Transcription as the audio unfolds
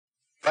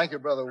Thank you,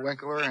 Brother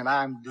Winkler, and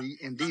I'm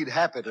indeed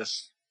happy to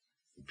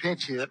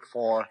pinch hit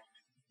for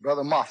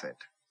Brother Moffitt.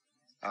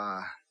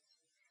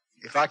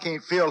 If I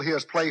can't fill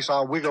his place,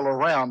 I'll wiggle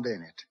around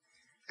in it.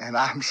 And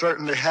I'm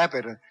certainly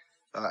happy to,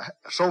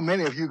 so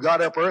many of you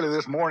got up early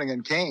this morning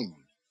and came.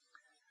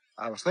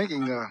 I was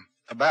thinking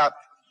about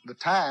the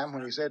time,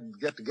 when he said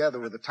get together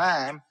with the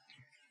time.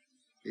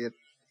 It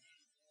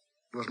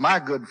was my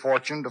good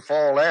fortune to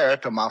fall heir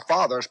to my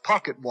father's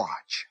pocket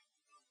watch.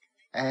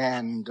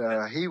 And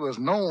he was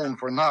known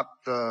for not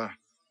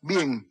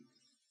being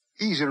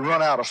easy to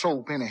run out of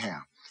soap anyhow.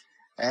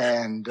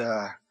 And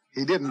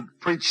he didn't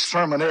preach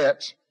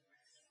sermonettes.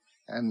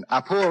 And I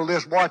pulled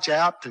this watch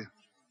out to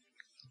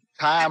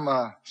time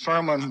a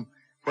sermon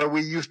where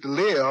we used to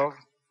live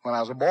when I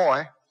was a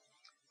boy.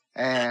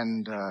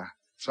 And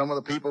some of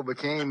the people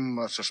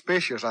became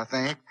suspicious, I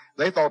think.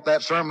 They thought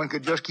that sermon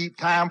could just keep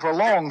time for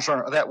long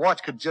sermons. That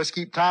watch could just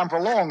keep time for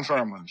long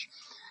sermons.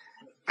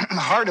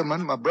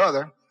 Hardiman, my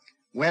brother,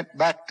 went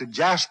back to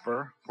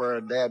Jasper,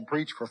 where Dad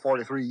preached for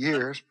 43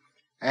 years,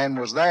 and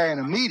was there in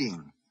a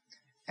meeting.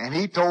 And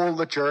he told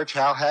the church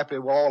how happy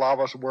all of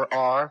us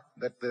are,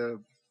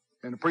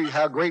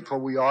 how grateful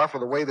we are for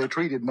the way they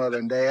treated Mother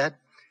and Dad,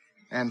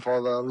 and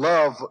for the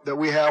love that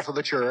we have for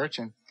the church.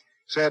 And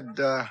said,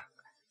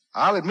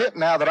 I'll admit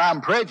now that I'm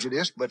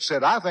prejudiced, but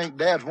said, I think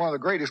Dad's one of the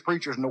greatest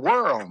preachers in the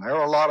world. And there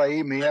were a lot of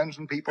amens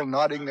and people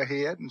nodding their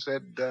head, and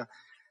said,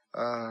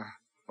 well,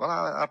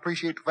 I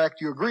appreciate the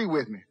fact you agree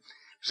with me.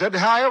 Said,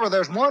 however,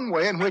 there's one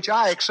way in which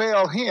I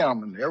excel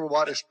him. And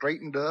everybody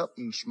straightened up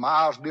and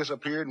smiles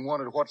disappeared and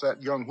wondered what's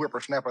that young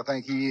whippersnapper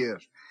think he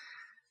is.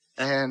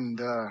 And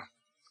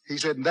he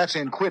said, and that's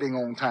in quitting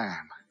on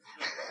time.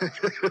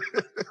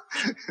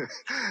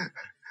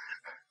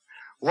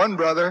 One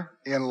brother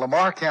in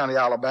Lamar County,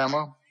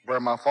 Alabama, where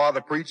my father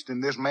preached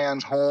in this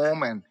man's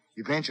home and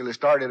eventually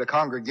started a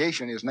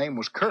congregation, his name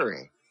was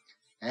Curry.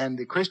 And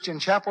the Christian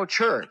Chapel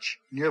Church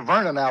near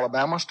Vernon,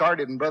 Alabama,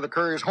 started in Brother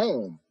Curry's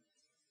home.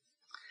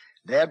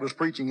 Dad was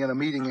preaching in a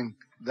meeting in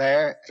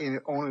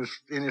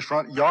his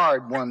front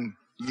yard one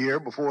year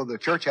before the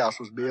church house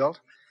was built.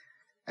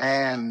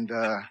 And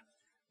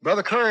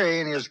Brother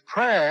Curry in his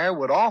prayer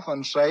would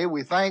often say,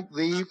 we thank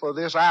thee for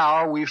this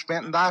hour we've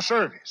spent in thy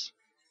service.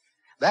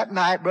 That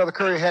night, Brother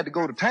Curry had to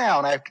go to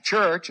town after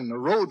church, and the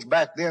roads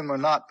back then were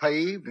not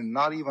paved and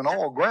not even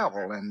all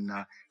gravel. And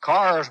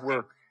cars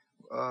were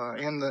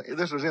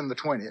this was in the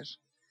 20s.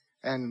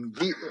 And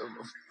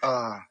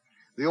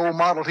the old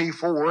Model T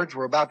Fords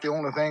were about the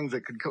only things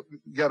that could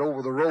get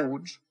over the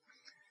roads.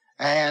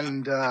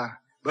 And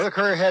Brother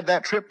Curry had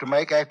that trip to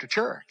make after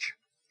church.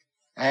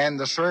 And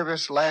the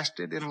service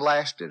lasted and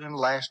lasted and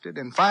lasted.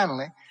 And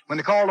finally, when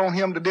they called on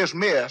him to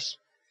dismiss,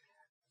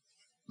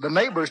 the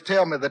neighbors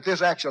tell me that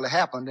this actually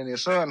happened, and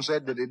his son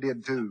said that it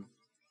did too.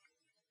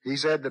 He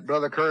said that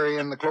Brother Curry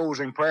in the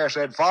closing prayer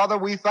said, Father,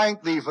 we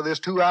thank thee for this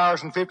 2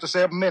 hours and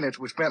 57 minutes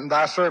we spent in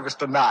thy service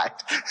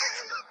tonight.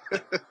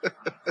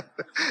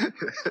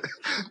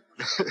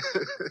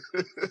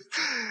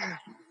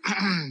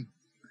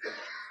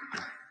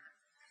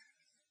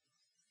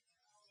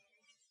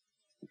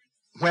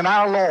 When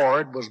our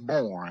Lord was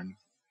born,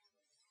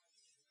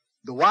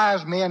 the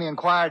wise men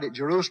inquired at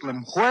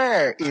Jerusalem,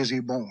 where is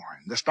he born?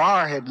 The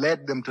star had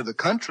led them to the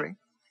country.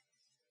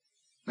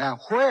 Now,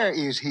 where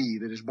is he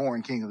that is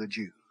born King of the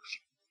Jews?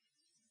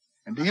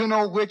 And do you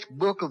know which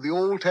book of the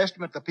Old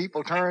Testament the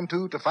people turned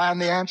to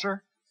find the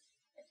answer?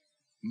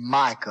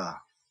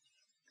 Micah.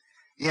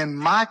 In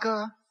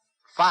Micah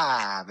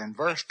 5 and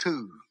verse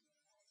 2,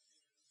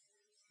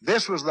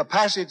 this was the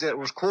passage that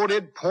was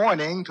quoted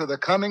pointing to the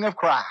coming of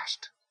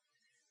Christ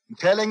and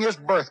telling his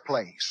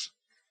birthplace.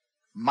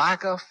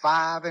 Micah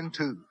 5 and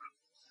 2.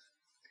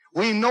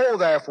 We know,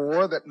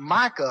 therefore, that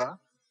Micah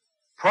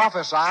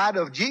prophesied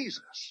of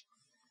Jesus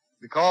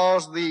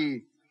because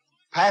the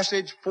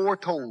passage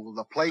foretold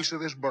the place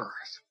of his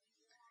birth.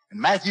 And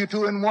Matthew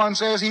 2 and 1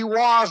 says he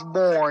was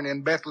born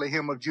in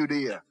Bethlehem of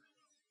Judea.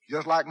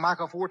 Just like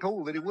Micah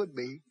foretold that he would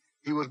be,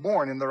 he was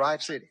born in the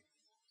right city.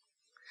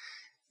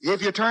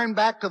 If you turn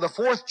back to the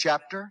 4th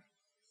chapter,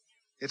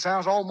 it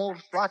sounds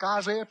almost like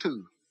Isaiah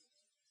 2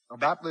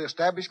 about the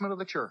establishment of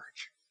the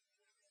church.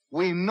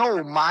 We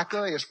know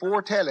Micah is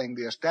foretelling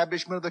the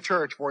establishment of the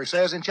church, for he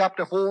says in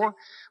chapter 4,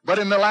 but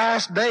in the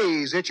last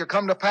days it shall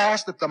come to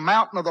pass that the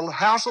mountain of the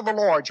house of the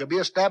Lord shall be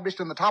established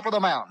in the top of the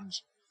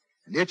mountains,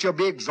 and it shall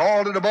be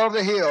exalted above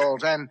the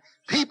hills, and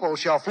people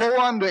shall flow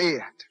unto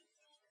it.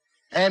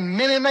 And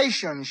many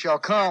nations shall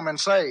come and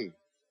say,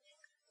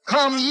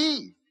 come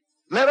ye,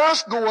 let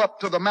us go up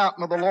to the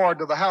mountain of the Lord,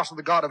 to the house of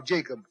the God of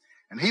Jacob,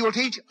 and he will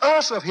teach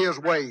us of his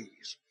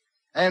ways,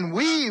 and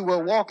we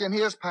will walk in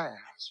his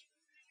paths.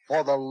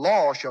 For the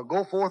law shall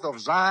go forth of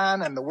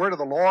Zion, and the word of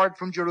the Lord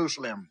from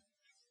Jerusalem.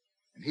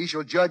 And he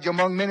shall judge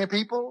among many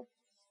people,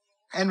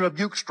 and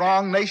rebuke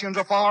strong nations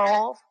afar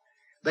off.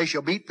 They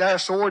shall beat their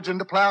swords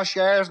into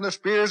plowshares, and their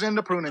spears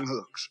into pruning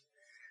hooks.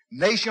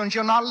 Nation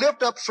shall not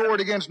lift up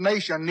sword against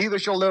nation, neither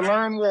shall they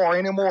learn war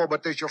any more,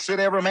 but they shall sit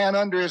every man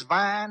under his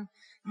vine,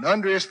 and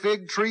under his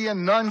fig tree,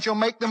 and none shall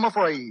make them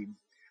afraid.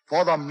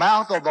 For the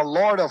mouth of the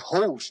Lord of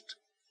hosts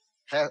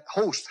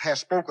has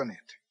spoken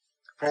it.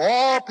 For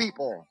all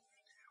people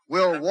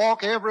will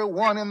walk every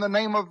one in the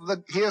name of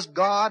his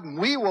God, and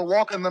we will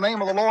walk in the name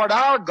of the Lord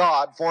our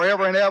God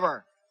forever and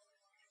ever.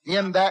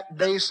 In that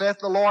day, saith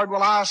the Lord,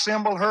 will I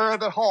assemble her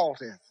that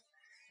halteth,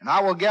 and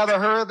I will gather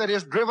her that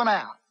is driven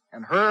out,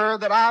 and her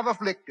that I have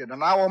afflicted,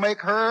 and I will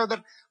make her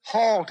that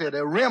halted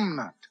a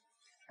remnant,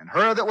 and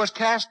her that was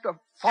cast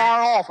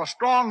far off a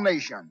strong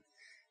nation.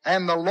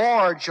 And the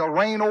Lord shall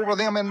reign over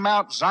them in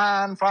Mount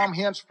Zion from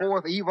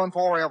henceforth even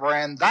forever.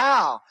 And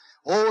thou,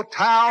 O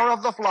tower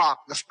of the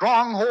flock, the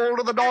stronghold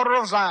of the daughter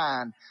of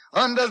Zion,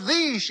 unto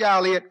thee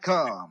shall it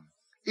come.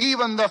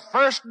 Even the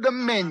first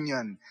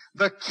dominion,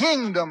 the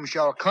kingdom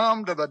shall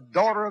come to the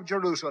daughter of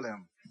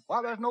Jerusalem.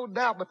 Well, there's no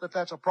doubt but that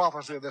that's a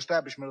prophecy of the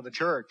establishment of the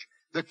church,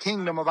 the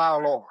kingdom of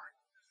our Lord.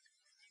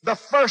 The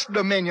first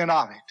dominion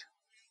of it.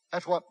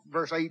 That's what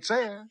verse 8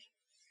 says.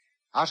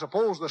 I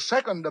suppose the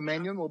second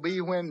dominion will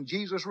be when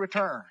Jesus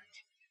returns.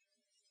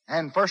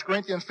 And 1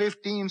 Corinthians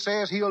 15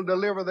 says he'll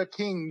deliver the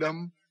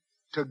kingdom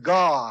to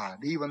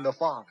God, even the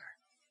Father.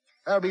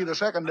 That'll be the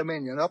second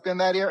dominion, up in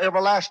that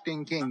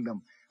everlasting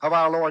kingdom of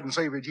our Lord and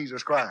Savior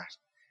Jesus Christ.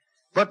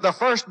 But the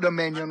first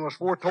dominion was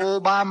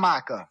foretold by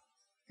Micah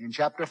in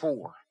chapter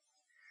 4.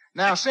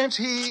 Now, since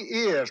he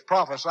is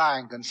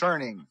prophesying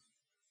concerning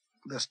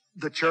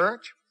the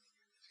church,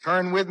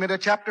 turn with me to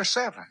chapter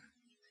 7.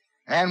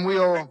 And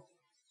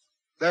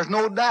there's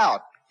no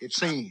doubt, it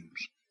seems,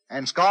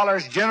 and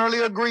scholars generally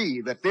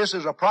agree that this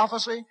is a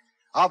prophecy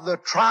of the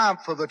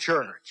triumph of the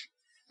church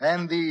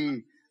and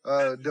the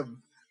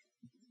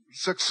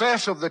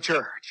success of the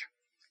church.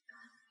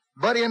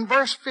 But in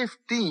verse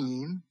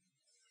 15,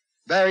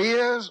 there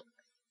is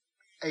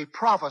a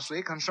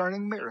prophecy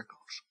concerning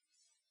miracles.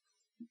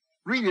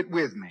 Read it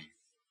with me.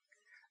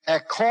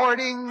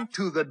 According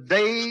to the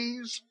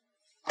days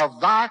of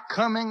thy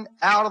coming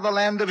out of the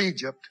land of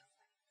Egypt,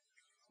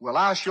 will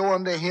I show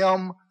unto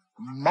him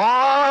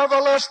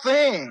marvelous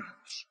things.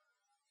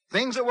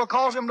 Things that will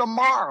cause him to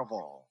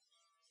marvel.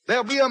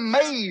 They'll be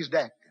amazed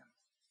at them.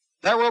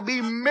 There will be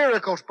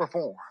miracles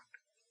performed.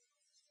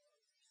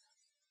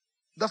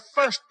 The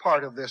first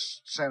part of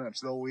this sentence,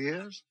 though,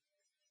 is,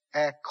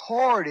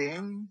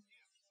 according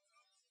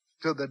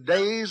to the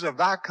days of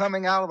thy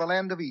coming out of the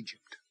land of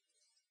Egypt.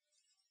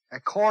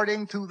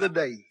 According to the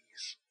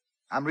days.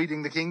 I'm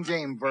reading the King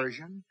James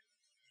Version.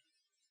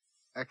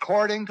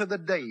 According to the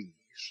days.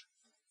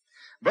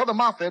 Brother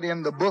Moffitt,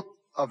 in the book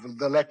of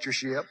the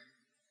Lectureship,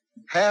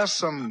 has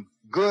some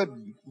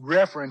good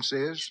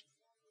references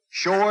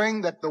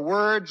showing that the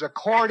words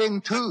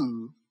according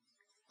to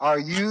are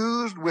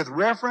used with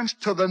reference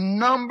to the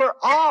number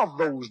of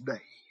those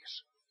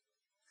days.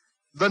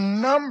 The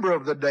number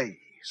of the days.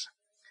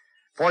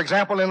 For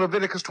example, in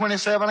Leviticus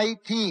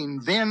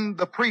 27:18, then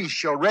the priest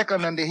shall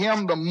reckon unto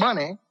him the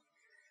money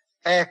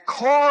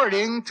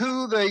according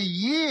to the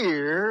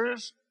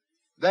years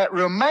that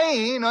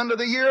remain under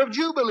the year of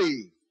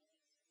Jubilee.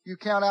 You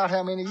count out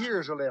how many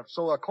years are left.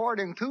 So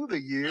according to the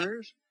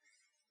years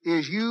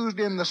is used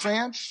in the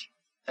sense,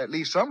 at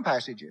least some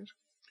passages,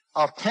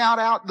 of count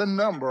out the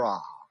number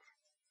of.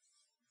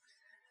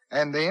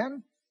 And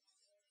then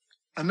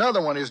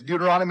another one is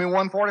Deuteronomy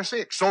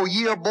 1:46. So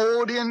ye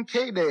abode in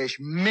Kadesh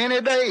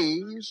many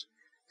days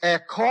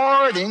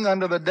according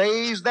unto the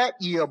days that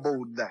ye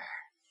abode there.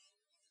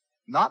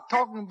 Not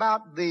talking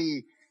about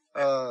the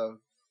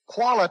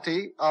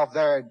quality of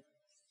their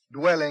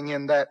dwelling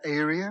in that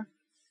area,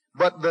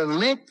 but the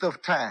length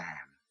of time.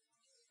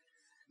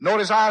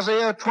 Notice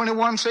Isaiah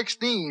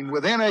 21:16,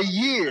 within a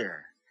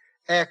year,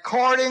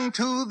 according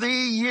to the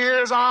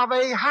years of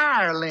a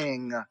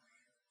hireling,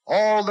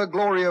 all the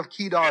glory of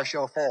Kedar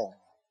shall fall.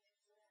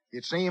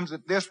 It seems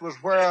that this was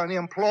where an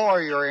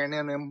employer and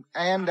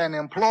an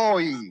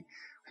employee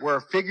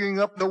were figuring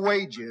up the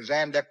wages,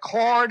 and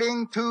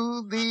according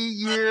to the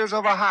years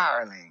of a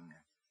hireling,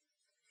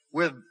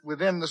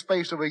 within the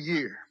space of a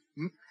year,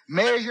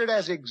 measured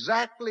as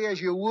exactly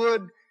as you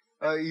would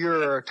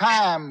your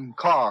time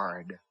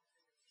card,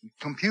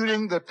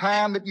 computing the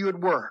time that you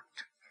had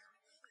worked.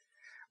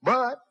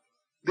 But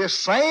this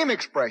same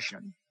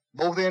expression,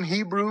 both in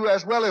Hebrew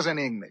as well as in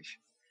English,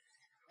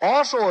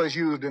 also is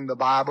used in the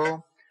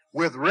Bible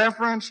with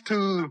reference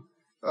to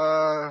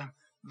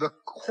the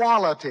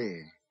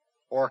quality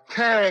or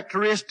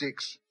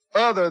characteristics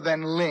other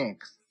than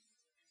length.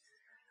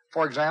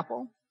 For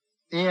example,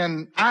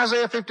 in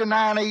Isaiah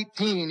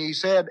 59:18, he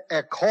said,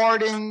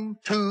 according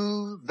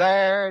to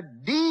their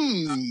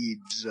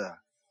deeds.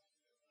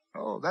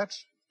 Oh,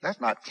 that's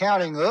not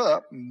counting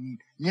up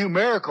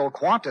numerical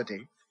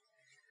quantity,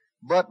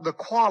 but the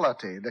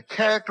quality, the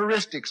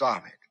characteristics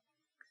of it.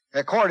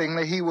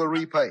 Accordingly, he will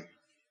repay.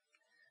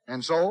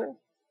 And so,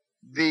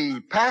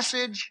 the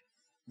passage,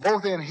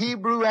 both in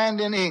Hebrew and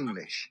in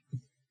English,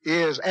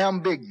 is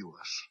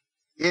ambiguous.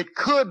 It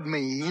could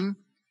mean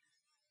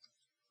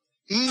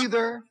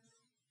either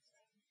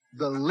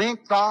the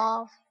length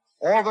of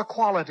or the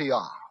quality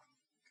of.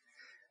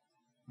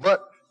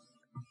 But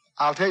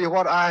I'll tell you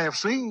what I have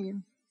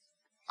seen.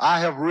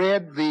 I have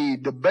read the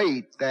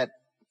debate that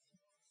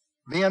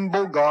Ben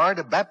Bogard,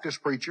 a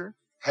Baptist preacher,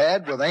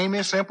 had with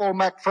Amy Semple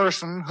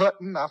McPherson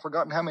Hutton. I've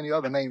forgotten how many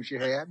other names she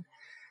had,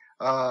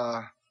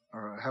 or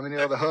how many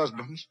other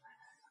husbands.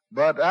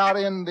 But out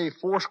in the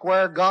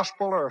Foursquare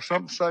Gospel, or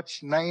some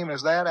such name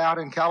as that, out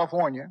in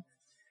California,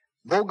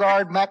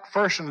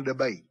 Bogard-McPherson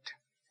debate.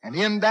 And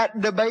in that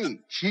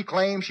debate, she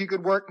claimed she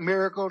could work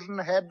miracles and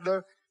had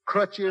the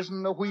crutches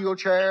and the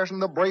wheelchairs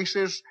and the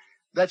braces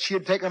that she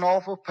had taken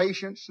off of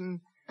patients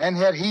and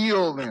had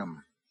healed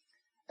them.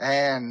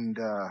 And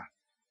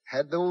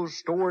had those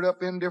stored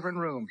up in different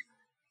rooms.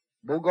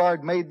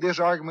 Bogard made this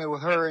argument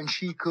with her, and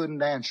she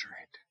couldn't answer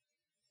it.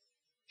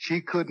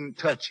 She couldn't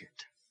touch it.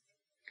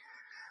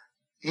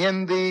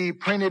 In the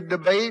printed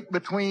debate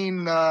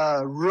between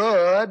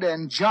Rudd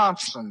and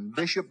Johnson,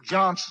 Bishop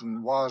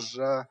Johnson was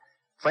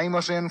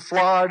famous in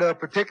Florida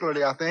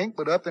particularly, I think,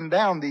 but up and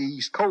down the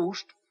East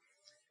Coast.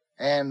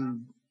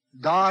 And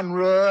Don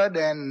Rudd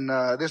and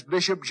this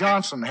Bishop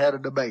Johnson had a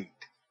debate.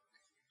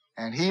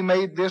 And he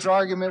made this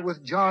argument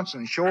with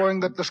Johnson,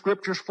 showing that the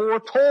Scriptures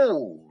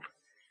foretold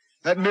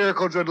that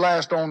miracles would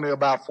last only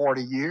about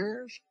 40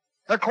 years.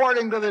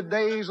 According to the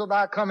days of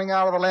thy coming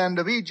out of the land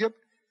of Egypt,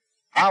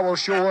 I will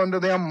show unto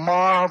them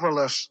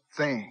marvelous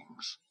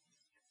things.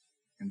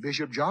 And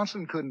Bishop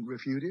Johnson couldn't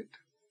refute it.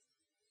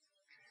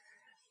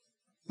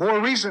 More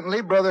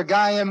recently, Brother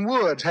Guyan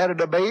Woods had a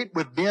debate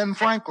with Ben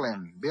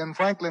Franklin. Ben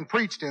Franklin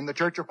preached in the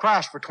Church of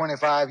Christ for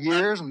 25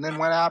 years and then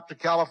went out to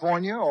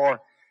California, or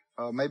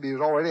maybe he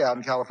was already out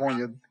in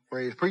California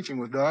where his preaching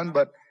was done,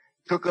 but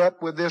took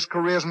up with this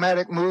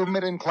charismatic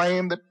movement and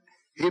claimed that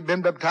he had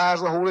been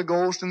baptized with the Holy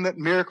Ghost and that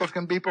miracles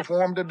can be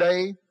performed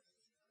today.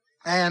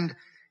 And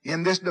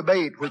in this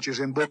debate, which is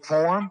in book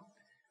form,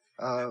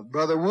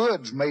 Brother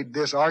Woods made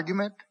this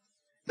argument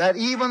that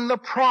even the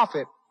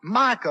prophet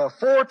Micah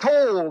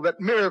foretold that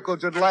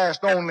miracles would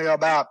last only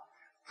about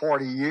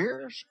 40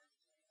 years.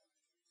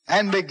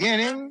 And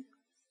beginning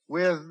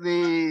with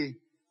the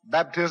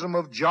baptism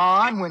of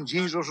John when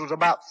Jesus was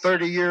about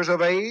 30 years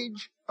of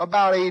age,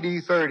 about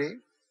AD 30,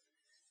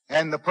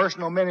 and the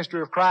personal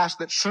ministry of Christ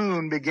that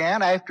soon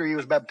began after he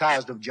was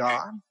baptized of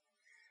John.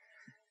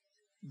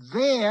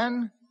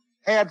 Then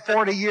add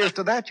 40 years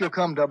to that, you'll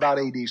come to about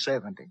AD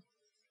 70.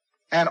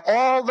 And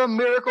all the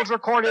miracles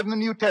recorded in the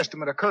New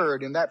Testament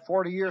occurred in that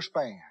 40-year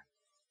span.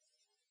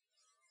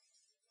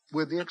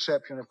 With the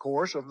exception, of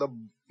course, of the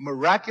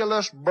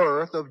miraculous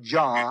birth of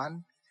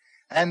John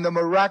and the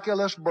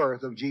miraculous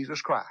birth of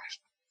Jesus Christ.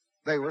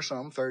 They were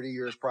some 30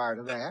 years prior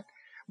to that.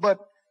 But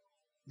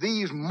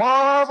these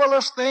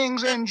marvelous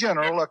things in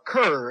general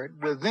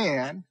occurred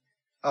within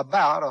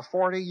about a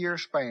 40-year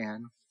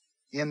span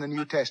in the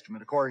New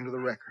Testament, according to the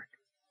record.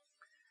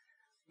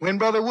 When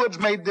Brother Woods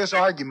made this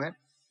argument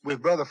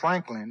with Brother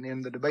Franklin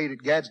in the debate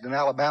at Gadsden,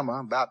 Alabama,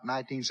 about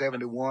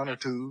 1971 or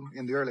 2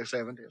 in the early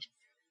 70s,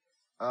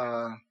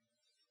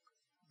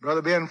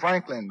 Brother Ben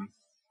Franklin,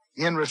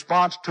 in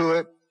response to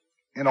it,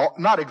 in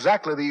not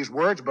exactly these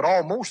words, but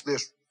almost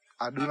this,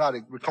 I do not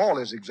recall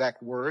his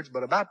exact words,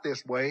 but about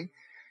this way,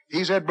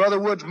 he said, Brother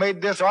Woods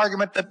made this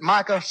argument that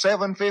Micah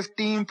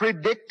 7:15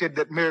 predicted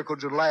that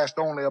miracles would last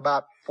only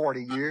about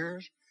 40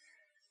 years.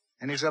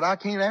 And he said, I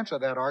can't answer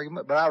that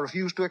argument, but I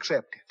refuse to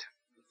accept it.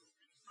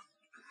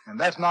 And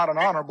that's not an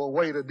honorable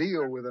way to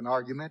deal with an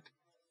argument.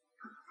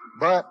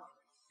 But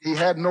he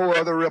had no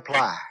other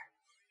reply.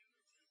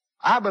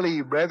 I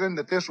believe, brethren,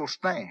 that this will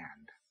stand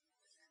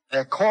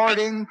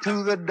according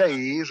to the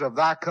days of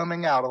thy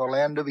coming out of the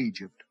land of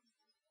Egypt.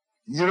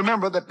 You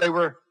remember that they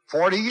were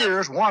 40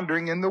 years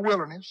wandering in the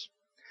wilderness.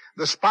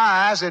 The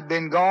spies had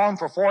been gone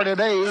for 40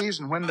 days,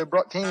 and when they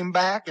came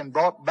back and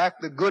brought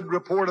back the good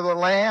report of the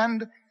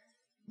land,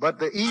 but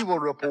the evil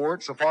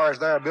report, so far as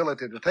their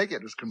ability to take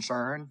it is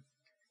concerned,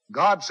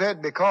 God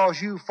said, because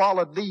you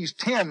followed these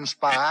 10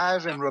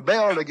 spies and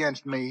rebelled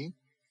against me,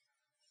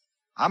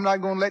 I'm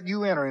not going to let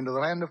you enter into the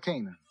land of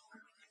Canaan.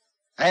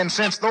 And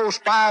since those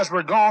spies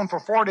were gone for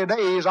 40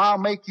 days, I'll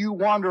make you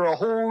wander a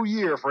whole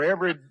year for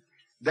every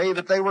day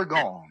that they were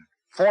gone.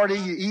 40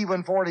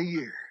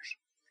 years.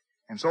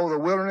 And so the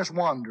wilderness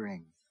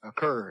wandering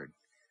occurred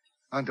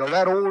until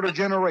that older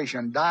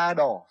generation died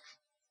off.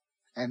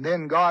 And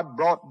then God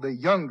brought the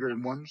younger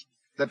ones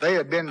that they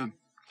had been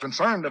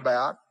concerned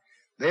about.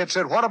 They had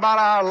said, what about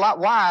our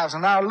wives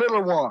and our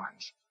little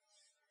ones?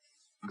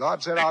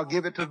 God said, I'll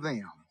give it to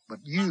them. But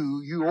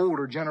you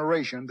older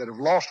generation that have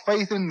lost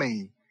faith in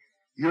me,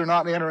 you're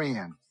not entering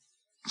in.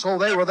 So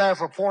they were there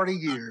for 40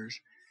 years.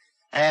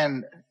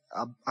 And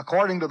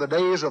according to the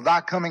days of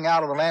thy coming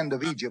out of the land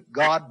of Egypt,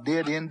 God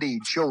did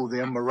indeed show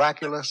them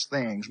miraculous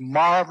things,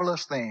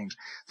 marvelous things,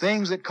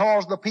 things that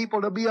caused the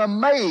people to be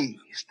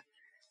amazed.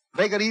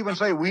 They could even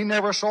say, we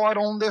never saw it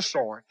on this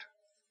sort.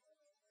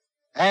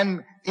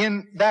 And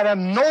in that a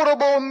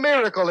notable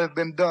miracle has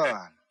been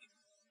done.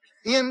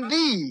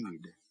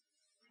 Indeed.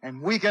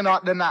 And we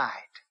cannot deny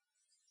it.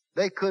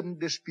 They couldn't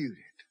dispute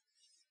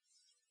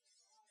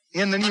it.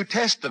 In the New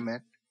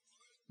Testament,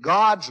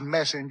 God's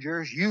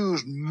messengers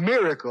used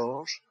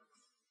miracles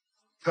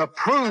to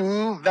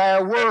prove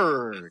their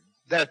word.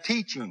 their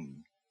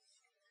teaching.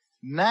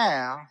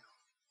 Now,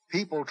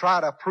 people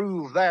try to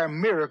prove their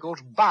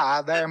miracles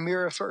by their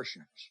mere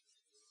assertions,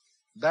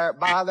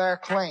 by their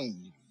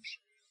claims.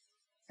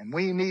 And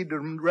we need to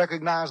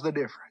recognize the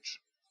difference.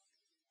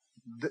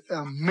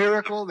 A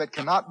miracle that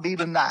cannot be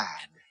denied.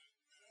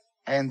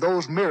 And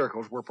those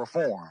miracles were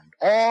performed,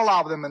 all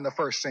of them in the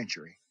first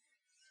century,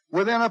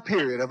 within a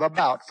period of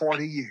about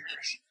 40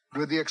 years,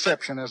 with the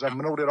exception, as I've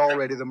noted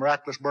already, the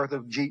miraculous birth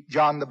of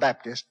John the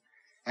Baptist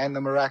and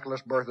the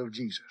miraculous birth of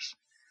Jesus.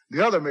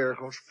 The other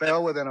miracles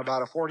fell within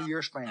about a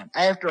 40-year span.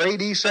 After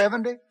AD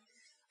 70,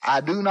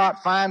 I do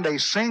not find a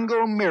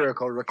single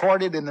miracle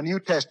recorded in the New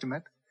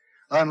Testament,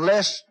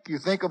 unless you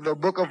think of the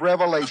book of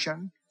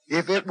Revelation.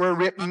 If it were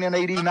written in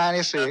AD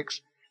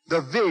 96,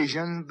 the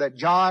vision that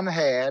John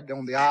had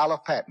on the Isle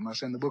of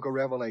Patmos in the book of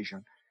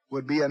Revelation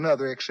would be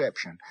another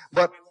exception.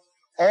 But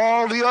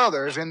all the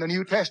others in the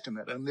New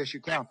Testament, unless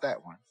you count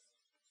that one,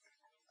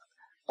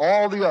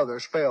 all the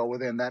others fell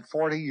within that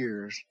 40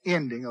 years,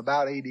 ending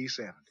about AD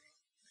 70.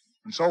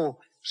 And so,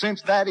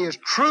 since that is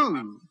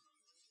true,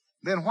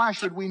 then why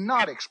should we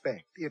not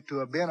expect it to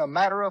have been a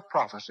matter of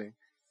prophecy?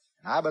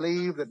 And I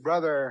believe that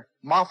Brother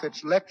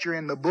Moffitt's lecture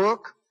in the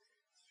book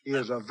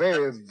is a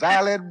very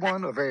valid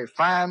one, a very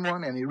fine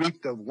one, and he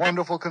reached a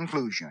wonderful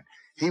conclusion.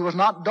 He was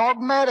not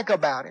dogmatic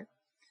about it.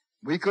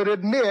 We could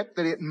admit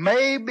that it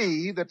may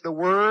be that the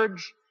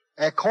words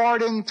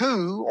according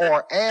to,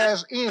 or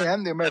as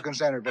in, the American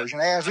Standard Version,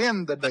 as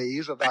in the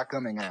days of thy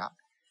coming out,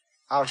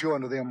 I'll show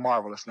unto them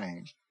marvelous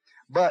things.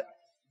 But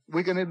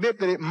we can admit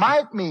that it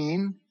might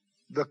mean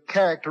the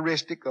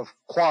characteristic of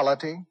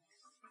quality,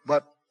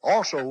 but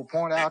also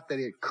point out that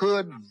it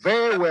could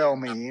very well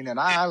mean, and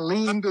I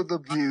lean to the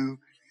view,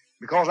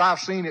 because I've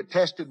seen it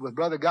tested with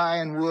Brother Guy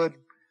and Wood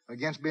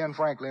against Ben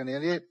Franklin,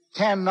 and it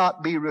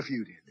cannot be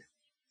refuted.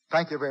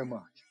 Thank you very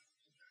much.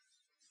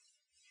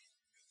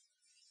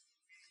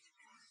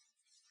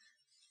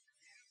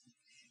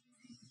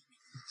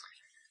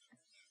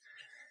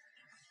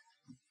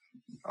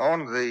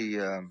 On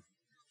the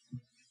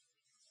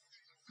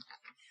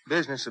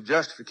business of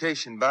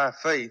justification by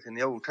faith in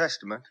the Old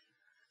Testament,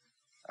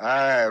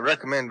 I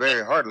recommend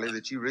very heartily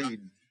that you read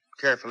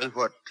carefully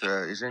what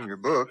is in your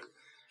book.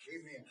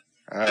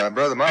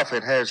 Brother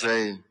Moffitt has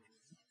a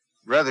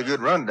rather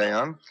good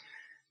rundown,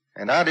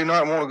 and I do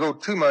not want to go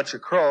too much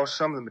across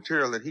some of the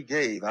material that he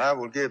gave. I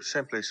will give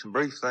simply some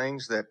brief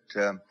things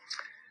that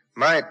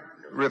might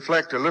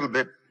reflect a little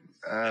bit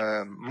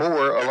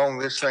more along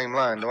this same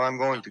line, though I'm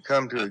going to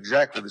come to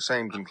exactly the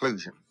same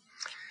conclusion.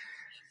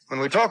 When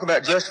we talk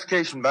about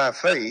justification by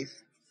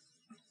faith,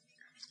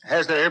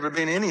 has there ever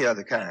been any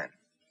other kind?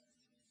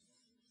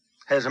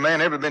 Has a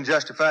man ever been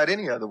justified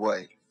any other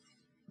way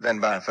than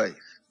by faith?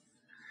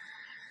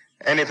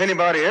 And if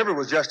anybody ever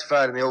was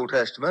justified in the Old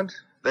Testament,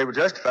 they were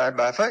justified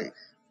by faith,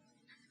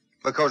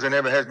 because there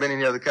never has been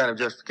any other kind of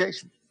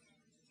justification.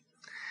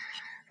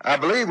 I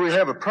believe we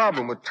have a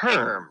problem with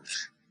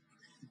terms.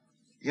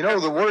 You know,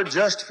 the word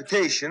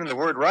justification and the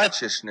word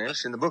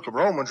righteousness in the book of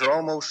Romans are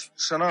almost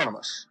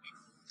synonymous.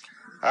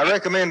 I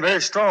recommend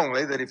very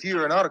strongly that if you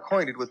are not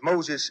acquainted with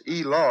Moses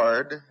E.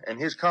 Lard and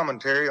his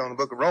commentary on the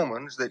book of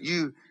Romans, that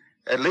you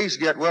at least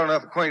get well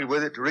enough acquainted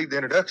with it to read the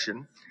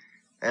introduction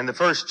and the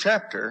first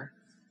chapter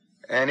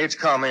and its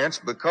comments,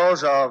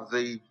 because of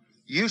the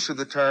use of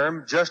the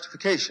term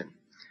justification.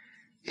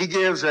 He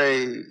gives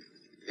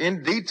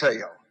in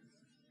detail,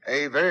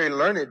 a very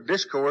learned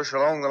discourse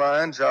along the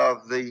lines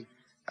of the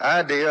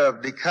idea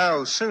of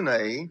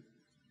dikaiosunē,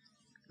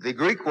 the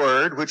Greek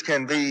word which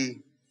can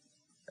be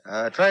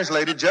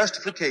translated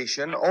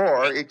justification,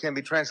 or it can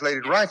be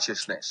translated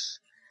righteousness.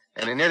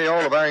 And in nearly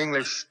all of our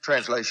English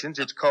translations,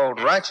 it's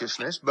called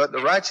righteousness, but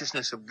the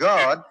righteousness of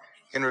God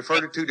can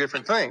refer to two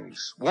different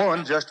things.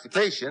 One,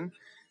 justification,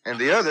 and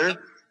the other,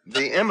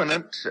 the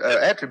eminent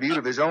attribute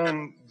of his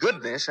own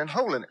goodness and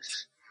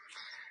holiness.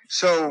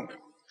 So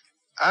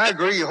I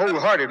agree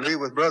wholeheartedly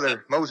with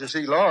Brother Moses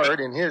E. Lard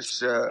in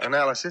his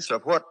analysis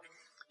of what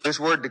this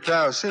word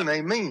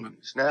dikaiosunē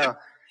means. Now,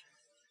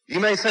 you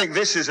may think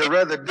this is a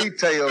rather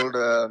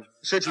detailed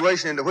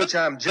situation into which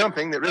I'm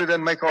jumping that really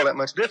doesn't make all that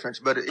much difference,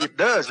 but it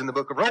does in the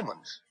book of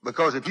Romans.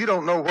 Because if you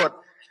don't know what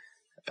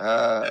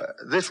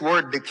this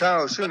word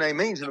dikaiosunē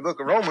means in the book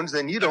of Romans,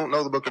 then you don't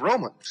know the book of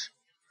Romans.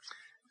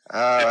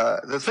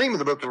 The theme of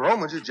the book of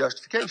Romans is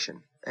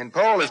justification. And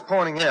Paul is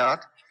pointing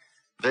out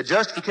that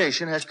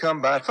justification has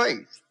come by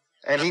faith.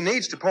 And he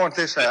needs to point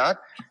this out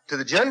to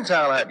the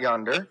Gentile out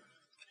yonder,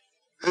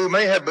 who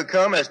may have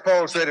become, as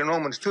Paul said in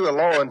Romans 2, a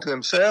law unto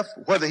himself,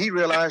 whether he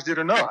realized it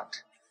or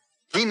not.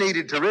 He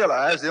needed to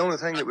realize the only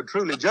thing that would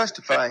truly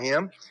justify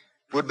him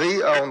would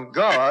be on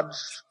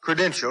God's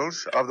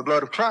credentials of the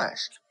blood of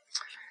Christ.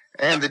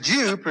 And the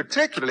Jew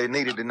particularly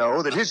needed to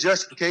know that his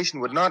justification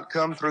would not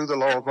come through the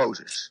law of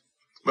Moses,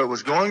 but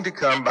was going to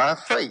come by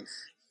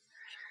faith.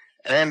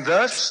 And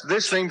thus,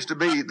 this seems to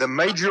be the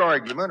major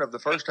argument of the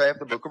first half of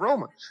the book of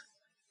Romans.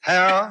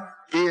 How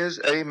is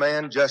a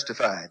man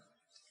justified?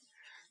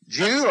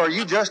 Jew, are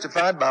you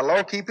justified by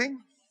law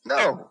keeping?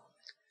 No.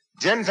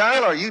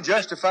 Gentile, are you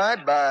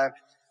justified by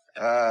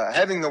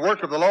having the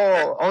work of the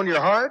law on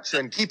your hearts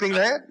and keeping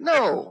that?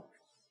 No.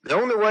 The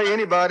only way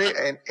anybody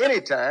and any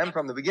time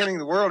from the beginning of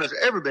the world has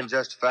ever been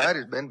justified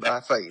has been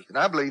by faith. And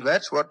I believe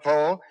that's what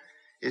Paul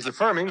is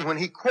affirming when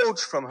he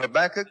quotes from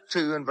Habakkuk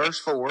 2 and verse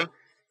 4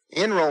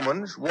 in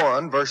Romans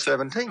 1 verse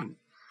 17.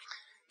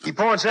 He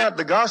points out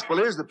the gospel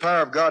is the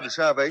power of God to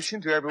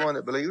salvation to everyone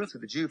that believeth, to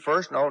the Jew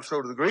first and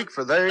also to the Greek,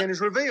 for therein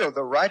is revealed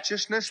the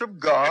righteousness of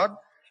God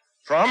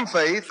from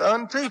faith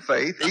unto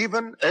faith,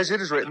 even as it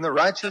is written, the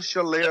righteous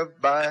shall live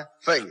by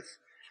faith.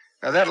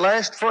 Now that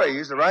last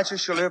phrase, the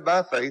righteous shall live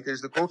by faith,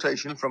 is the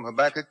quotation from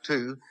Habakkuk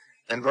 2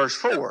 and verse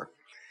 4.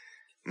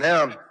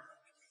 Now,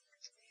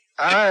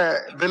 I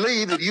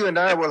believe that you and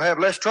I will have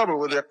less trouble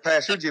with that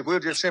passage if we'll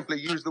just simply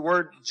use the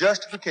word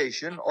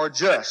justification or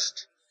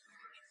just.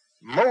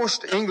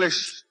 Most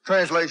English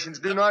translations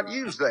do not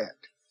use that.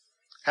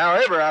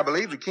 However, I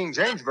believe the King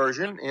James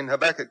Version in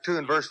Habakkuk 2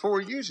 and verse 4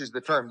 uses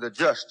the term, the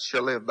just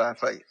shall live by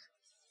faith.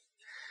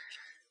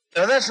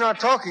 Now that's not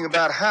talking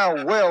about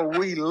how well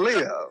we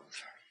live.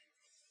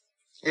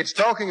 It's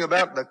talking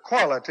about the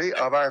quality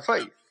of our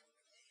faith.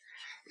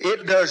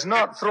 It does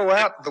not throw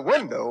out the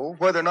window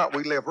whether or not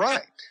we live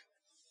right.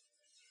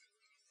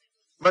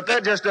 But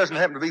that just doesn't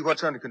happen to be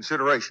what's under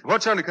consideration.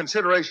 What's under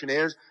consideration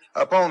is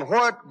upon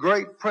what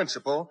great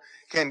principle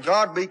can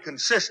God be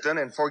consistent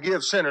and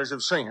forgive sinners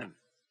of sin?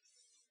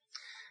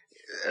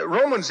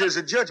 Romans is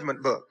a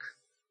judgment book.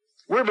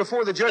 We're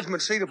before the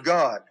judgment seat of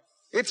God.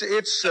 It's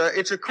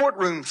a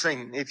courtroom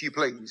scene, if you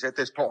please, at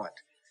this point.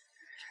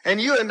 And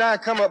you and I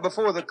come up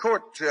before the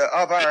court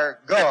of our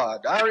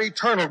God, our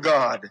eternal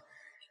God.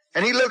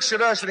 And he looks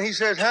at us and he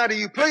says, how do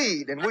you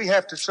plead? And we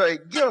have to say,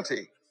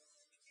 guilty,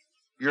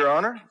 Your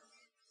Honor.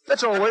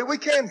 That's the only way we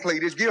can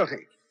plead is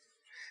guilty.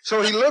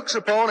 So he looks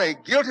upon a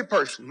guilty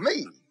person,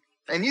 me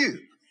and you.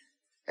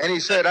 And he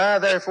said, I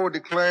therefore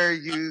declare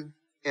you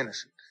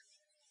innocent.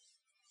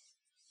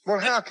 Well,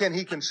 how can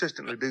he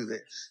consistently do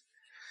this?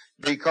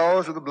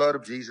 Because of the blood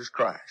of Jesus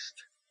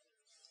Christ.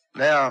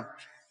 Now,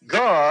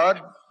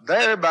 God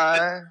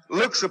thereby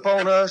looks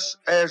upon us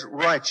as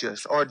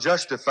righteous or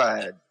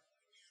justified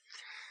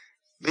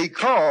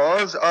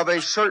because of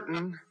a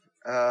certain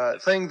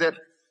thing that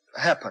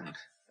happened,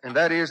 and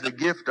that is the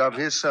gift of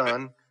his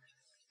Son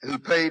who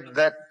paid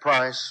that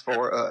price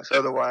for us.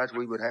 Otherwise,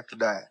 we would have to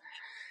die.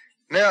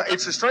 Now,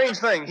 it's a strange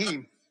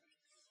thing.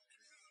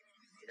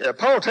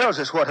 Paul tells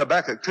us what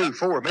Habakkuk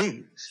 2:4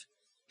 means.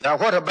 Now,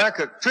 what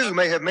Habakkuk 2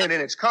 may have meant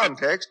in its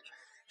context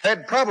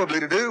had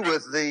probably to do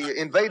with the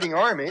invading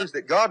armies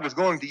that God was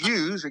going to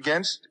use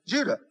against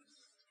Judah.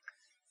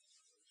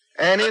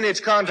 And in its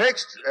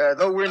context,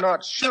 though we're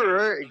not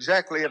sure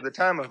exactly of the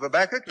time of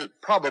Habakkuk, it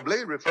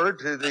probably referred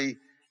to the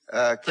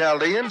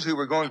Chaldeans who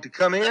were going to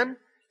come in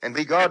and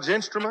be God's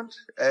instrument,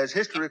 as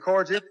history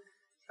records it,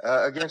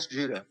 against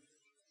Judah.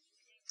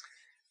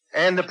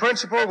 And the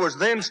principle was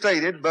then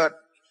stated, but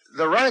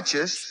the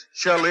righteous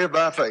shall live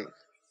by faith.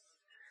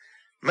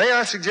 May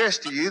I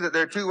suggest to you that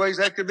there are two ways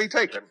that could be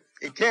taken.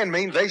 It can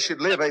mean they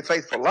should live a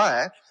faithful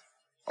life,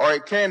 or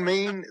it can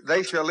mean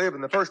they shall live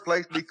in the first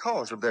place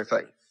because of their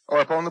faith, or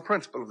upon the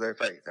principle of their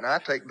faith. And I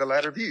take the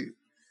latter view.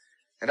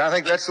 And I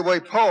think that's the way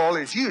Paul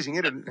is using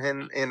it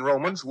in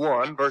Romans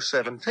 1, verse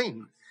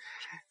 17.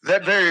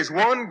 That there is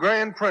one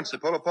grand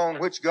principle upon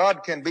which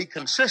God can be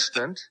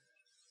consistent,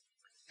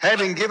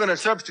 having given a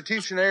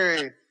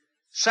substitutionary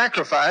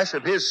sacrifice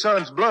of his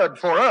Son's blood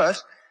for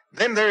us.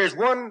 Then there is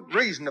one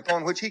reason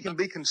upon which he can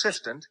be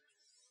consistent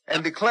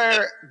and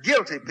declare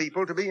guilty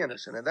people to be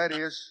innocent, and that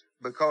is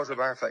because of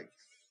our faith.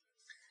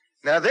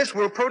 Now, this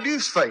will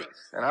produce faith,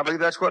 and I believe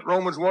that's what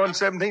Romans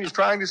 1:17 is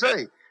trying to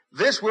say.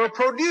 This will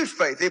produce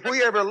faith. If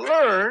we ever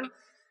learn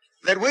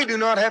that we do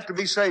not have to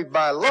be saved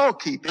by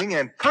law-keeping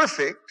and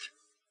perfect,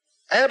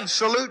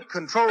 absolute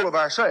control of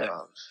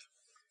ourselves,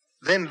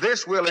 then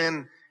this will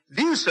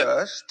induce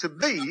us to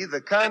be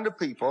the kind of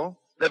people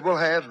that will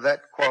have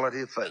that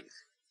quality of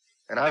faith.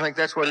 And I think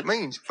that's what it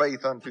means,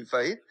 faith unto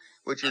faith,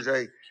 which is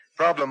a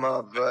problem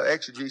of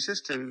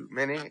exegesis to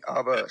many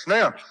of us.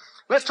 Now,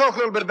 let's talk a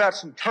little bit about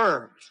some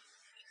terms.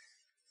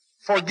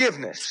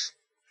 Forgiveness.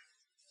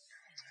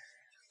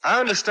 I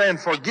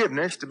understand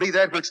forgiveness to be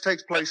that which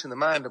takes place in the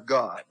mind of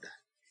God.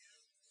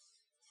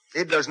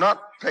 It does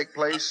not take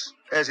place,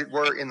 as it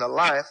were, in the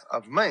life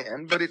of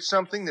man, but it's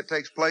something that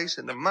takes place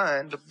in the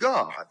mind of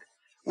God.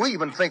 We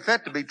even think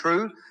that to be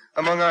true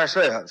among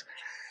ourselves.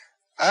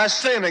 I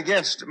sin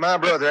against my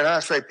brother and I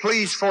say,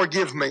 please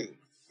forgive me.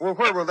 Well,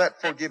 where will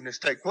that forgiveness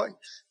take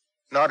place?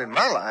 Not in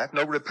my life.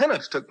 No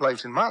repentance took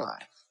place in my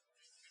life.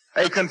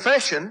 A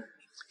confession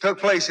took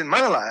place in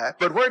my life,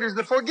 but where does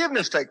the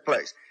forgiveness take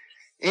place?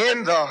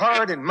 In the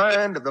heart and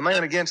mind of the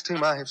man against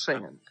whom I have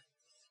sinned.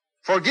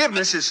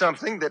 Forgiveness is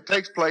something that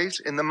takes place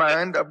in the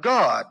mind of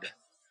God.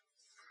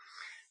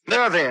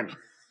 Now then,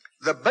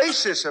 the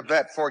basis of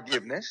that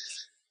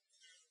forgiveness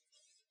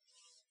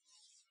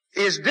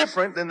is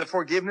different than the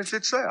forgiveness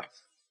itself.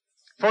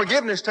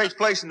 Forgiveness takes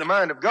place in the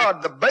mind of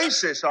God. The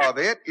basis of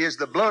it is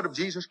the blood of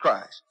Jesus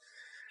Christ.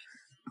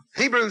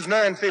 Hebrews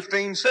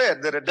 9:15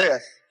 said that a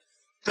death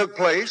took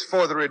place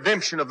for the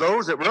redemption of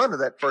those that were under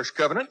that first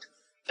covenant.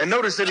 And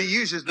notice that he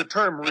uses the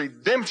term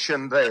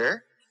redemption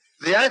there.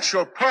 The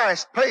actual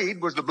price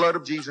paid was the blood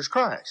of Jesus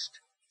Christ.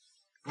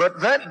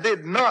 But that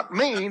did not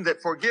mean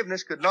that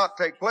forgiveness could not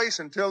take place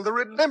until the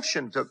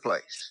redemption took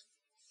place,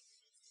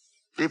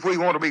 if we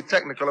want to be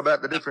technical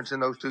about the difference in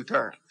those two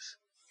terms.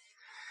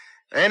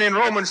 And in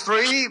Romans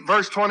 3,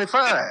 verse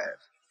 25,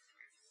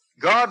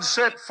 God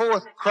set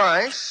forth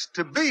Christ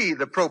to be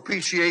the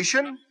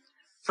propitiation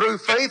through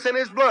faith in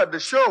his blood, to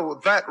show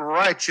that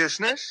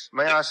righteousness,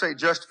 may I say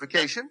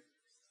justification,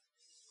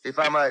 if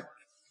I might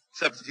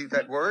substitute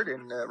that word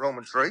in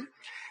Romans 3,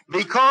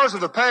 because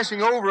of the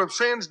passing over of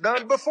sins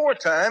done before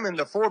time in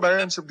the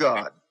forbearance of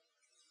God.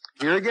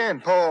 Here again,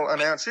 Paul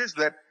announces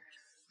that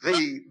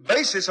the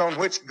basis on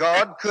which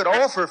God could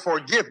offer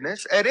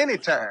forgiveness at any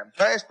time,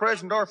 past,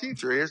 present, or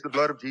future, is the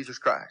blood of Jesus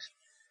Christ.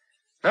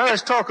 Now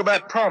let's talk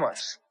about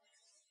promise.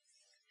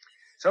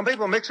 Some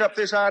people mix up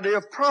this idea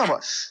of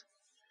promise.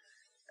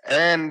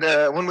 And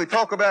when we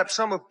talk about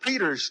some of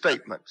Peter's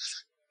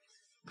statements,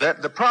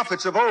 that the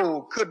prophets of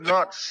old could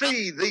not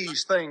see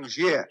these things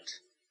yet,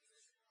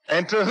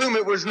 and to whom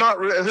it was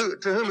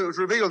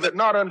revealed that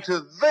not unto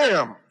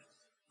them,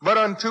 but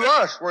unto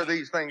us were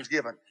these things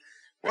given.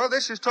 Well,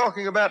 this is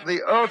talking about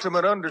the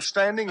ultimate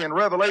understanding and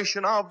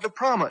revelation of the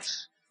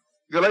promise.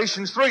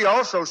 Galatians 3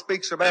 also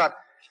speaks about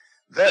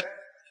that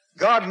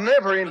God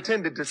never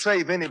intended to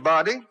save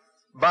anybody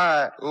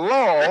by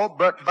law,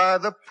 but by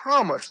the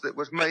promise that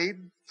was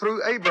made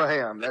through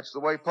Abraham. That's the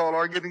way Paul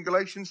argued in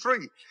Galatians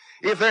 3.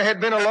 If there had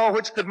been a law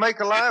which could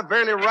make alive,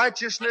 verily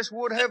righteousness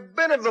would have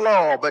been of the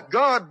law, but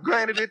God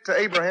granted it to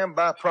Abraham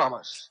by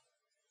promise.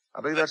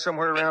 I believe that's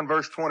somewhere around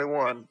verse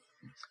 21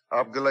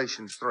 of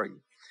Galatians 3.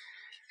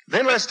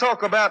 Then let's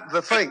talk about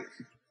the faith.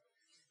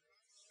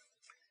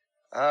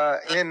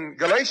 In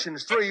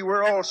Galatians 3,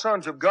 we're all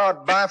sons of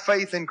God by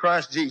faith in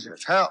Christ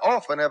Jesus. How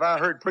often have I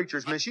heard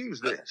preachers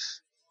misuse this?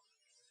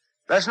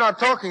 That's not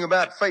talking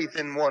about faith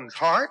in one's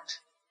heart.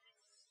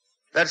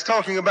 That's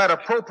talking about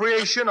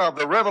appropriation of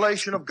the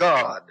revelation of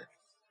God.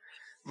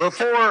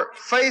 Before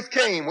faith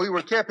came, we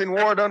were kept in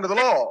ward under the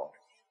law.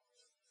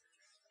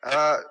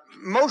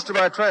 Most of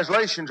our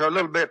translations are a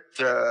little bit,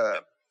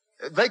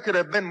 they could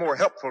have been more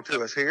helpful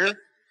to us here,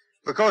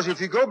 because if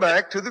you go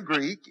back to the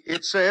Greek,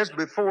 it says,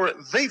 before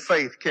the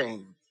faith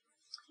came,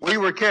 we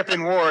were kept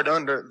in ward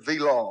under the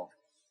law.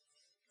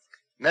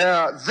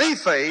 Now, the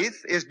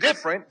faith is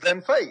different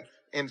than faith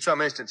in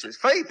some instances.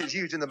 Faith is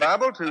used in the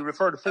Bible to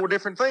refer to 4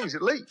 different things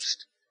at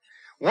least.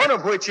 One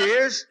of which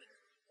is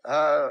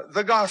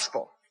the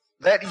gospel,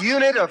 that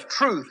unit of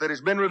truth that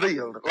has been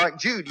revealed, like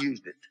Jude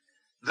used it.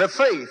 The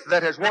faith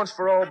that has once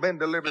for all been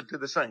delivered to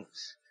the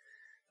saints.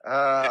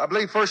 I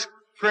believe 2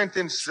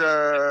 Corinthians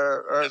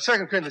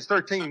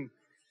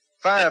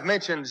 13:5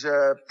 mentions,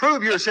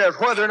 prove yourselves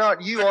whether or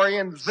not you are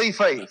in the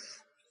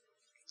faith.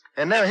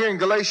 And now here in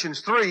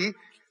Galatians 3,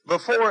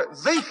 before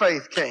the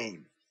faith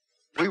came,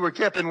 we were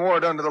kept in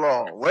ward under the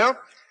law. Well,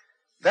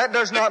 that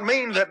does not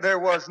mean that there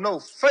was no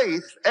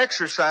faith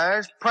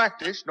exercised,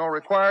 practiced, nor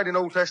required in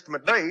Old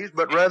Testament days,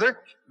 but rather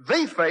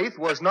the faith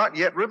was not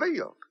yet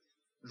revealed.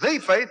 The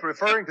faith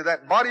referring to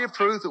that body of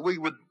truth that we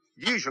would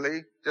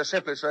usually just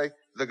simply say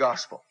the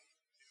gospel.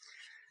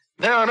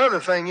 Now another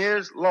thing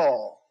is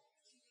law.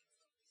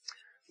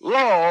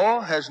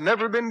 Law has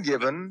never been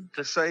given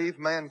to save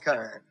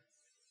mankind.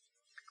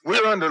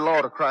 We're under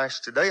law to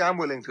Christ today. I'm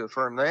willing to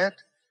affirm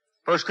that.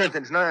 1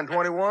 Corinthians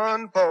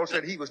 9:21, Paul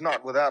said he was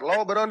not without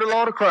law, but under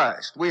law to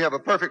Christ. We have a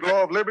perfect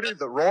law of liberty,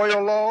 the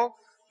royal law,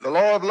 the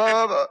law of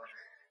love.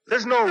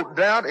 There's no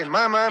doubt in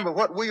my mind but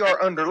what we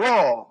are under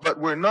law, but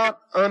we're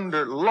not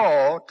under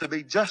law to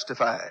be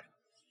justified.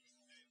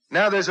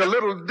 Now there's a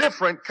little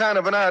different kind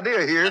of an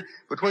idea here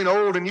between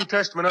Old and New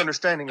Testament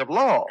understanding of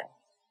law.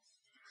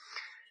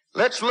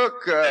 Let's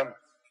look, may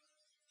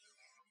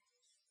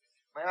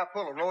I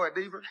pull a Roy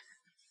Deaver?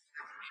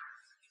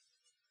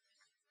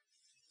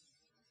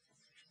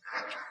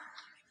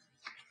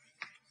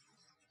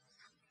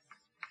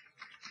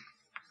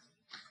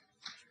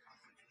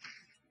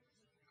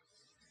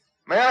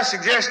 May I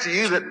suggest to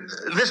you that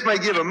this may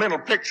give a mental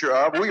picture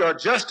of we are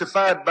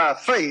justified by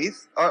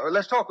faith.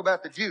 Let's talk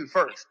about the Jew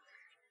first.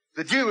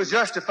 The Jew was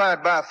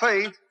justified by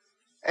faith,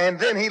 and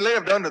then he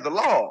lived under the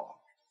law.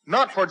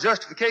 Not for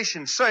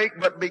justification's sake,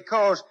 but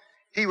because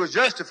he was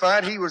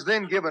justified, he was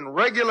then given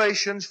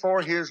regulations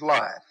for his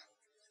life.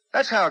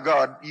 That's how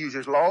God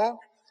uses law,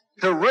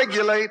 to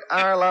regulate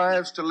our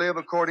lives to live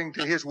according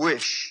to his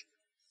wish,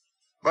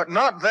 but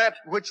not that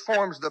which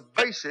forms the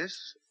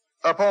basis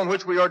upon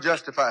which we are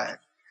justified.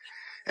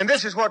 And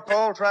this is what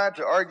Paul tried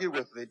to argue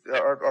with,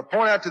 or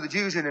point out to the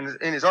Jews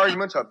in his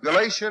arguments of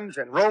Galatians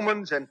and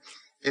Romans, and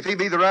if he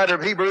be the writer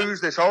of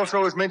Hebrews, this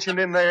also is mentioned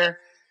in there.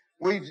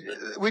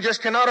 We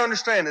just cannot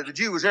understand that the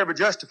Jew was ever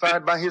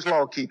justified by his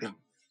law keeping.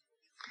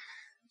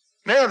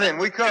 Now then,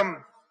 we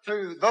come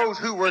to those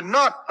who were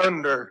not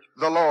under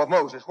the law of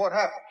Moses. What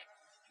happened?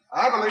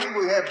 I believe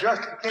we have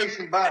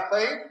justification by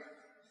faith,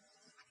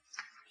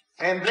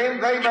 and then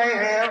they may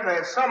have,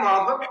 as some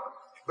of them,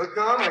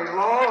 become a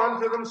law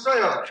unto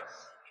themselves.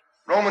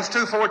 Romans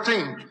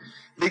 2:14.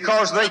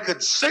 Because they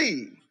could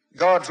see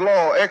God's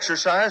law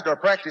exercised or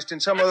practiced in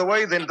some other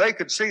way, then they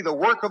could see the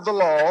work of the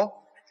law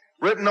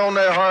written on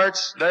their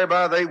hearts.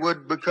 Thereby they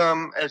would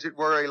become, as it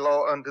were, a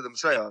law unto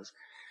themselves.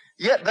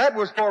 Yet that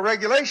was for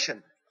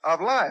regulation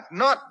of life,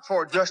 not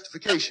for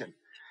justification.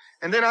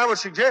 And then I would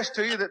suggest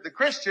to you that the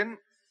Christian,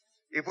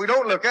 if we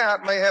don't look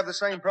out, may have the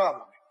same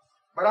problem.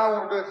 But I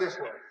want to do it this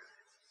way.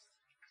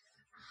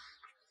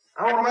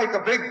 I want to make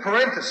a big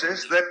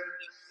parenthesis that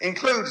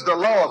includes the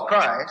law of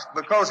Christ,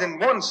 because in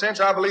one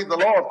sense I believe the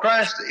law of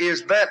Christ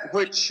is that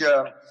which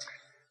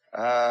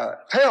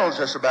tells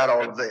us about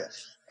all of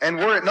this. And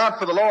were it not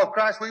for the law of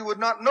Christ, we would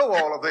not know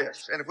all of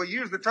this. And if we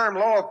use the term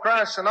law of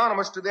Christ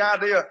synonymous to the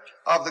idea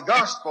of the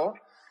gospel,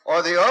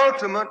 or the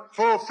ultimate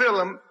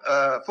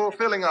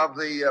fulfilling of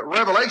the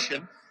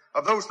revelation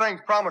of those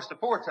things promised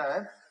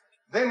aforetime,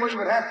 then we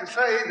would have to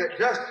say that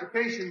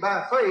justification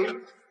by faith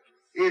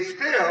is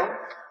still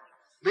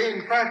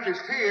being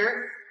practiced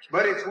here,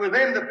 but it's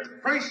within the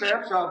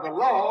precepts of the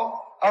law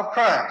of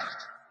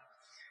Christ.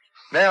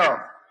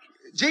 Now,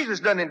 Jesus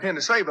doesn't intend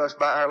to save us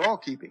by our law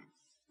keeping.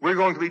 We're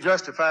going to be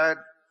justified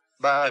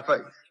by our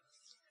faith.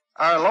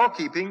 Our law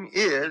keeping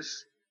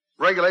is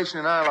regulation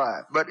in our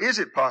life. But is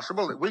it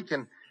possible that we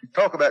can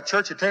talk about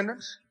church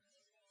attendance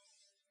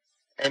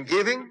and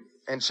giving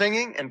and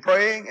singing and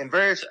praying and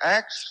various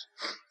acts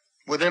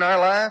within our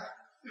life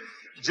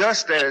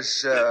just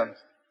as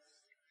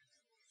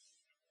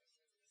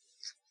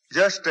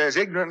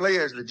ignorantly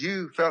as the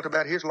Jew felt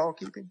about his law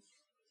keeping?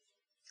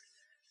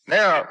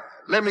 Now,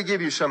 let me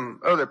give you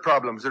some other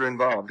problems that are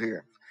involved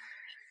here.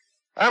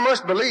 I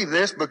must believe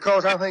this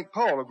because I think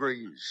Paul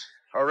agrees.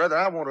 Or rather,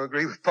 I want to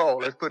agree with Paul.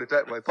 Let's put it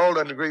that way. Paul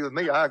doesn't agree with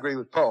me. I agree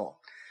with Paul.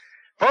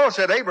 Paul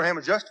said Abraham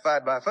was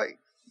justified by faith.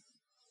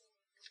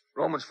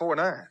 Romans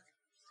 4:9.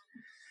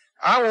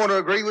 I want to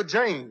agree with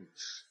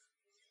James.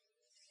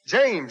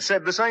 James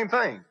said the same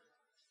thing.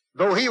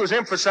 Though he was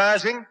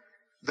emphasizing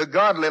the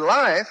godly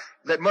life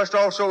that must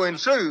also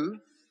ensue,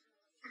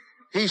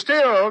 he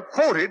still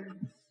quoted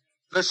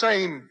the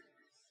same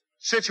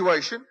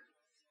situation,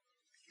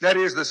 that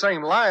is, the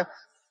same life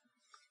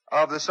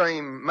of the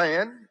same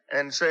man,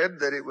 and said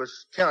that it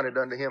was counted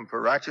unto him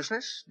for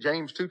righteousness.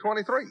 James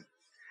 2:23.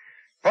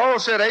 Paul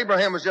said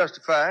Abraham was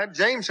justified.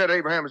 James said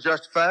Abraham was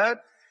justified.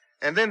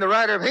 And then the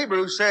writer of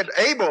Hebrews said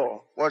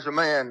Abel was a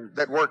man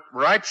that worked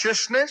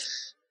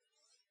righteousness.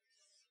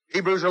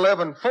 Hebrews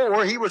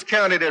 11:4, he was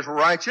counted as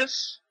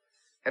righteous.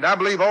 And I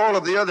believe all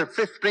of the other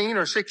 15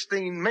 or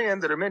 16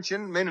 men that are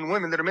mentioned, men and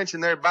women that are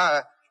mentioned there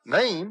by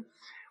name,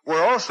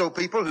 were also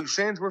people whose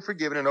sins were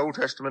forgiven in Old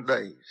Testament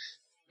days.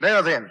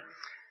 Now then,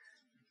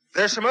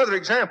 there's some other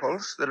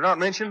examples that are not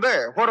mentioned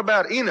there. What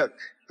about Enoch,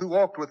 who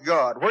walked with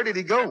God? Where did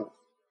he go?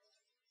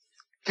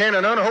 Can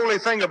an unholy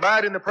thing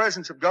abide in the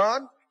presence of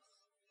God?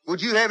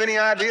 Would you have any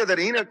idea that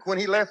Enoch, when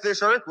he left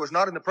this earth, was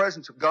not in the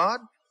presence of God?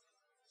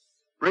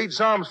 Read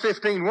Psalms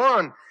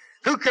 15:1.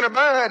 Who can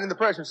abide in the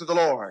presence of the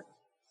Lord?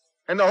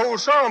 And the whole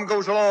psalm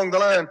goes along the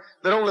line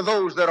that only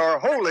those that are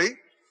holy,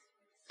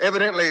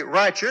 evidently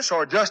righteous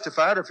or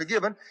justified or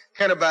forgiven,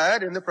 can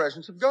abide in the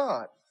presence of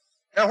God.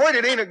 Now, where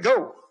did Enoch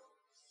go?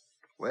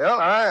 Well,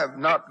 I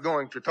am not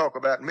going to talk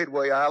about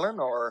Midway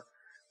Island or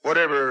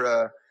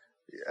whatever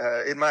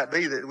it might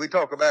be that we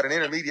talk about an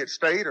intermediate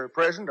state or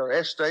present or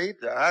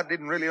estate. I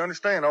didn't really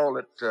understand all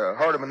that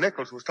Hardeman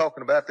Nichols was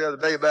talking about the other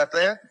day about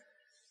that.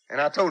 And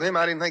I told him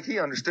I didn't think he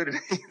understood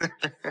it either.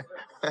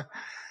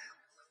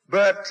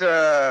 But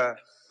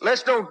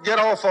let's don't get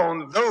off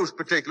on those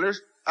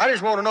particulars. I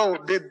just want to know,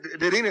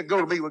 did Enoch go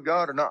to be with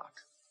God or not?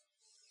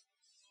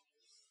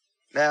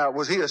 Now,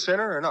 was he a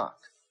sinner or not?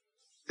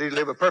 Did he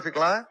live a perfect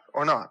life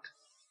or not?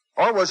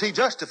 Or was he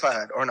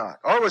justified or not?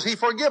 Or was he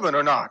forgiven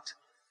or not?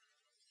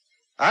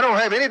 I don't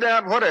have any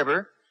doubt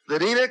whatever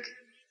that Enoch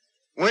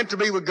went to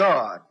be with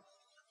God.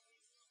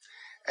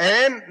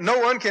 And no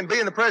one can be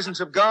in the presence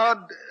of God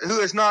who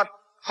is not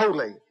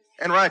holy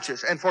and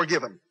righteous and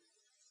forgiven.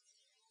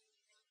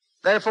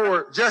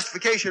 Therefore,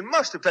 justification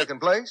must have taken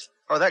place,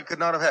 or that could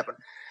not have happened.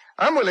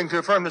 I'm willing to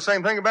affirm the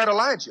same thing about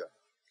Elijah.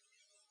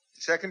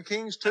 2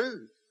 Kings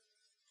 2.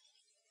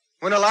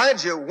 When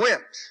Elijah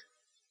went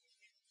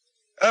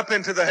up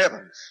into the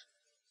heavens,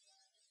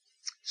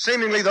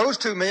 seemingly those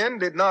two men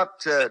did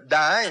not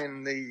die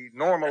in the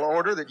normal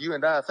order that you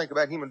and I think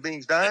about human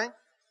beings dying.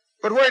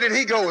 But where did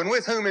he go, and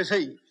with whom is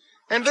he?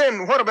 And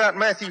then what about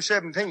Matthew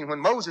 17, when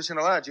Moses and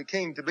Elijah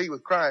came to be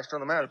with Christ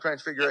on the Mount of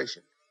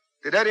Transfiguration?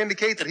 Did that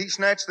indicate that he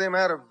snatched them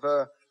out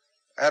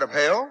of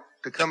hell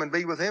to come and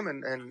be with him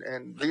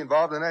and be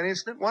involved in that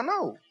incident? Well,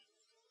 no.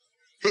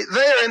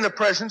 They're in the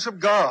presence of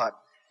God.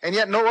 And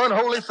yet no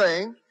unholy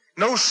thing,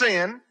 no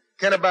sin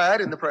can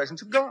abide in the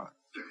presence of God.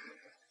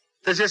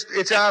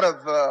 It's out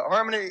of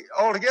harmony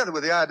altogether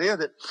with the idea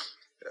that,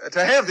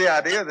 to have the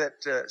idea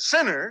that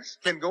sinners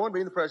can go and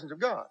be in the presence of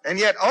God. And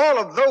yet all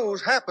of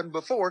those happened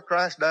before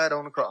Christ died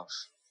on the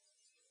cross.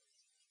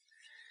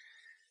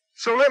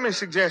 So let me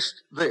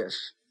suggest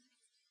this,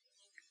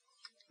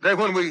 that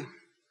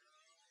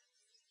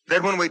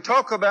that when we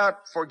talk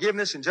about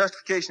forgiveness and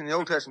justification in the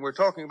Old Testament, we're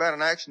talking about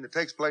an action that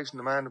takes place in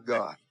the mind of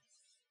God.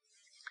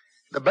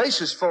 The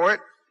basis for it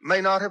may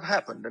not have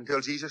happened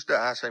until Jesus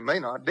died. I say may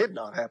not, did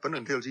not happen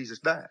until Jesus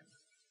died.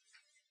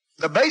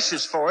 The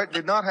basis for it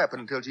did not happen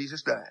until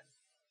Jesus died.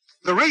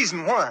 The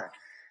reason why.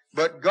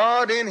 But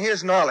God in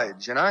His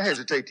knowledge, and I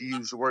hesitate to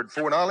use the word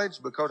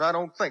foreknowledge because I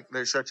don't think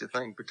there's such a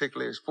thing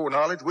particularly as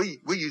foreknowledge. We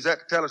use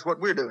that to tell us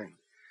what we're doing.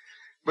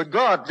 But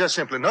God just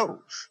simply knows.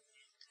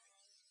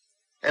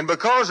 And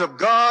because of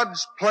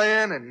God's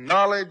plan and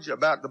knowledge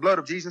about the blood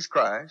of Jesus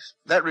Christ,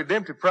 that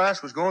redemptive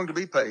price was going to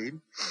be paid.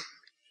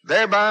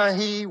 Thereby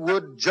He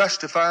would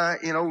justify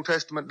in Old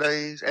Testament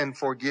days and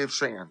forgive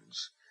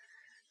sins.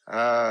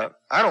 I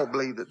don't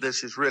believe that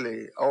this is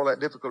really all that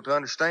difficult to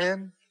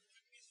understand.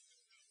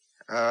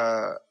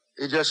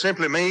 It just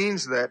simply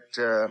means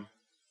that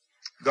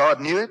God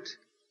knew it.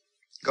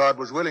 God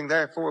was willing,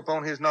 therefore,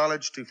 upon His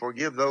knowledge to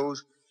forgive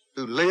those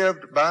who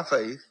lived by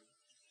faith.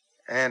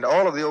 And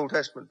all of the Old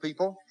Testament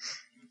people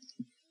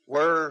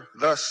were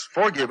thus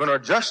forgiven or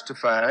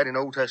justified in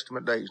Old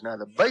Testament days. Now,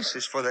 the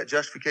basis for that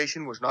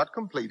justification was not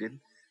completed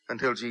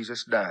until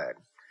Jesus died.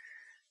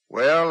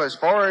 Well, as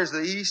far as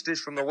the east is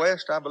from the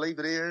west, I believe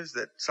it is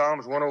that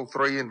Psalms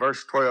 103 and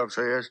verse 12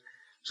 says,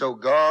 so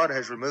God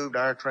has removed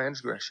our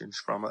transgressions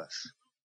from us.